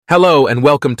Hello and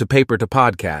welcome to Paper to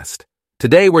Podcast.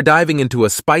 Today we're diving into a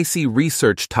spicy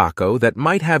research taco that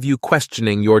might have you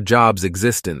questioning your job's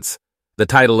existence. The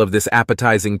title of this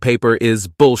appetizing paper is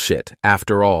Bullshit,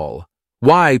 After All.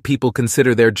 Why People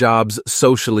Consider Their Jobs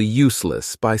Socially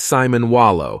Useless by Simon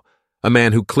Wallow, a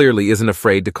man who clearly isn't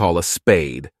afraid to call a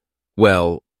spade.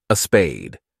 Well, a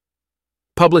spade.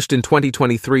 Published in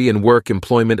 2023 in Work,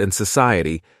 Employment, and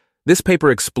Society, this paper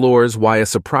explores why a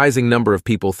surprising number of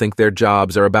people think their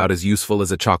jobs are about as useful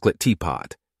as a chocolate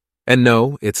teapot. And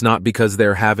no, it's not because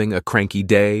they're having a cranky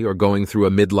day or going through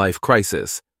a midlife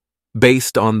crisis.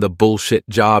 Based on the bullshit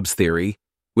jobs theory,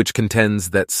 which contends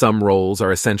that some roles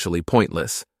are essentially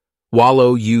pointless,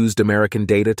 Wallow used American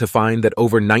data to find that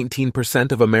over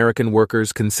 19% of American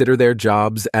workers consider their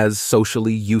jobs as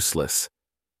socially useless.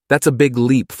 That's a big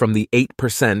leap from the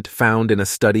 8% found in a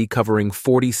study covering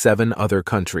 47 other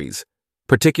countries,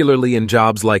 particularly in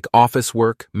jobs like office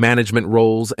work, management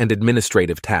roles, and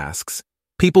administrative tasks.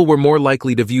 People were more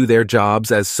likely to view their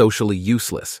jobs as socially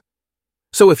useless.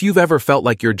 So if you've ever felt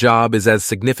like your job is as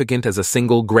significant as a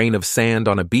single grain of sand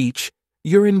on a beach,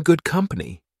 you're in good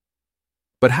company.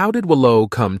 But how did Wallow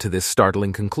come to this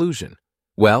startling conclusion?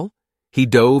 Well, he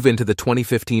dove into the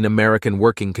 2015 American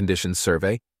Working Conditions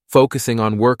Survey, focusing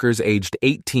on workers aged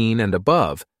 18 and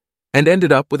above, and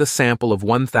ended up with a sample of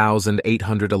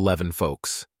 1,811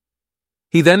 folks.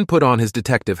 He then put on his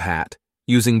detective hat,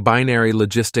 using binary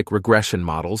logistic regression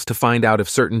models to find out if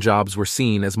certain jobs were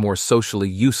seen as more socially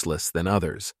useless than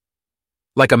others.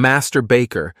 Like a master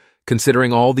baker,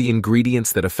 considering all the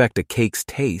ingredients that affect a cake's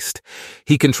taste,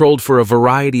 he controlled for a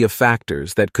variety of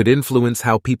factors that could influence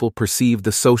how people perceive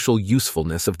the social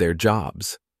usefulness of their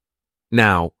jobs.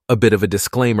 Now, a bit of a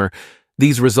disclaimer,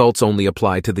 these results only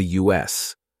apply to the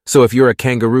US. So if you're a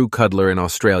kangaroo cuddler in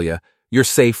Australia, you're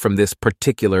safe from this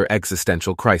particular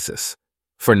existential crisis.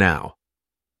 For now.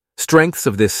 Strengths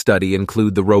of this study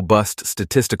include the robust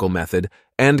statistical method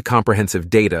and comprehensive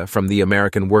data from the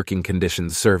American Working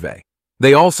Conditions Survey.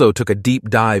 They also took a deep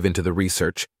dive into the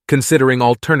research, considering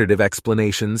alternative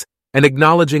explanations and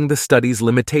acknowledging the study's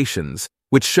limitations,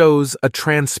 which shows a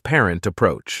transparent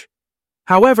approach.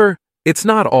 However, it's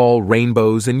not all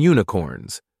rainbows and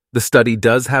unicorns. The study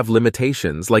does have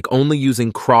limitations, like only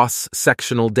using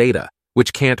cross-sectional data,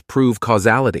 which can't prove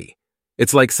causality.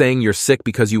 It's like saying you're sick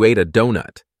because you ate a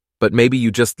donut, but maybe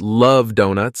you just love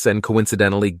donuts and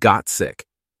coincidentally got sick.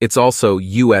 It's also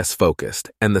US-focused,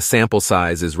 and the sample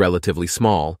size is relatively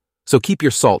small, so keep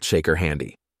your salt shaker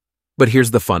handy. But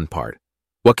here's the fun part.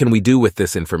 What can we do with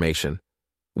this information?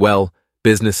 Well,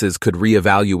 businesses could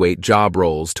reevaluate job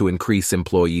roles to increase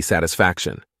employee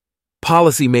satisfaction.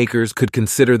 Policymakers could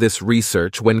consider this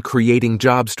research when creating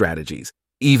job strategies.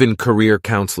 Even career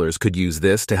counselors could use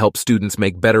this to help students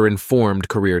make better informed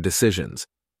career decisions.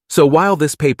 So while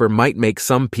this paper might make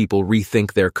some people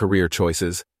rethink their career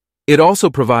choices, it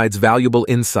also provides valuable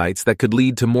insights that could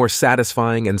lead to more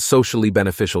satisfying and socially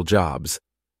beneficial jobs.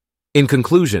 In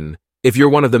conclusion, if you're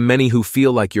one of the many who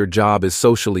feel like your job is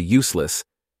socially useless,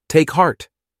 take heart.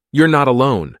 You're not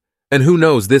alone, and who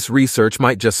knows, this research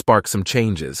might just spark some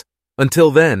changes.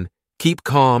 Until then, keep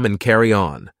calm and carry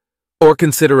on. Or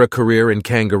consider a career in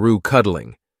kangaroo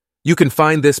cuddling. You can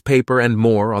find this paper and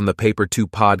more on the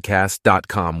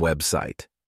paper2podcast.com website.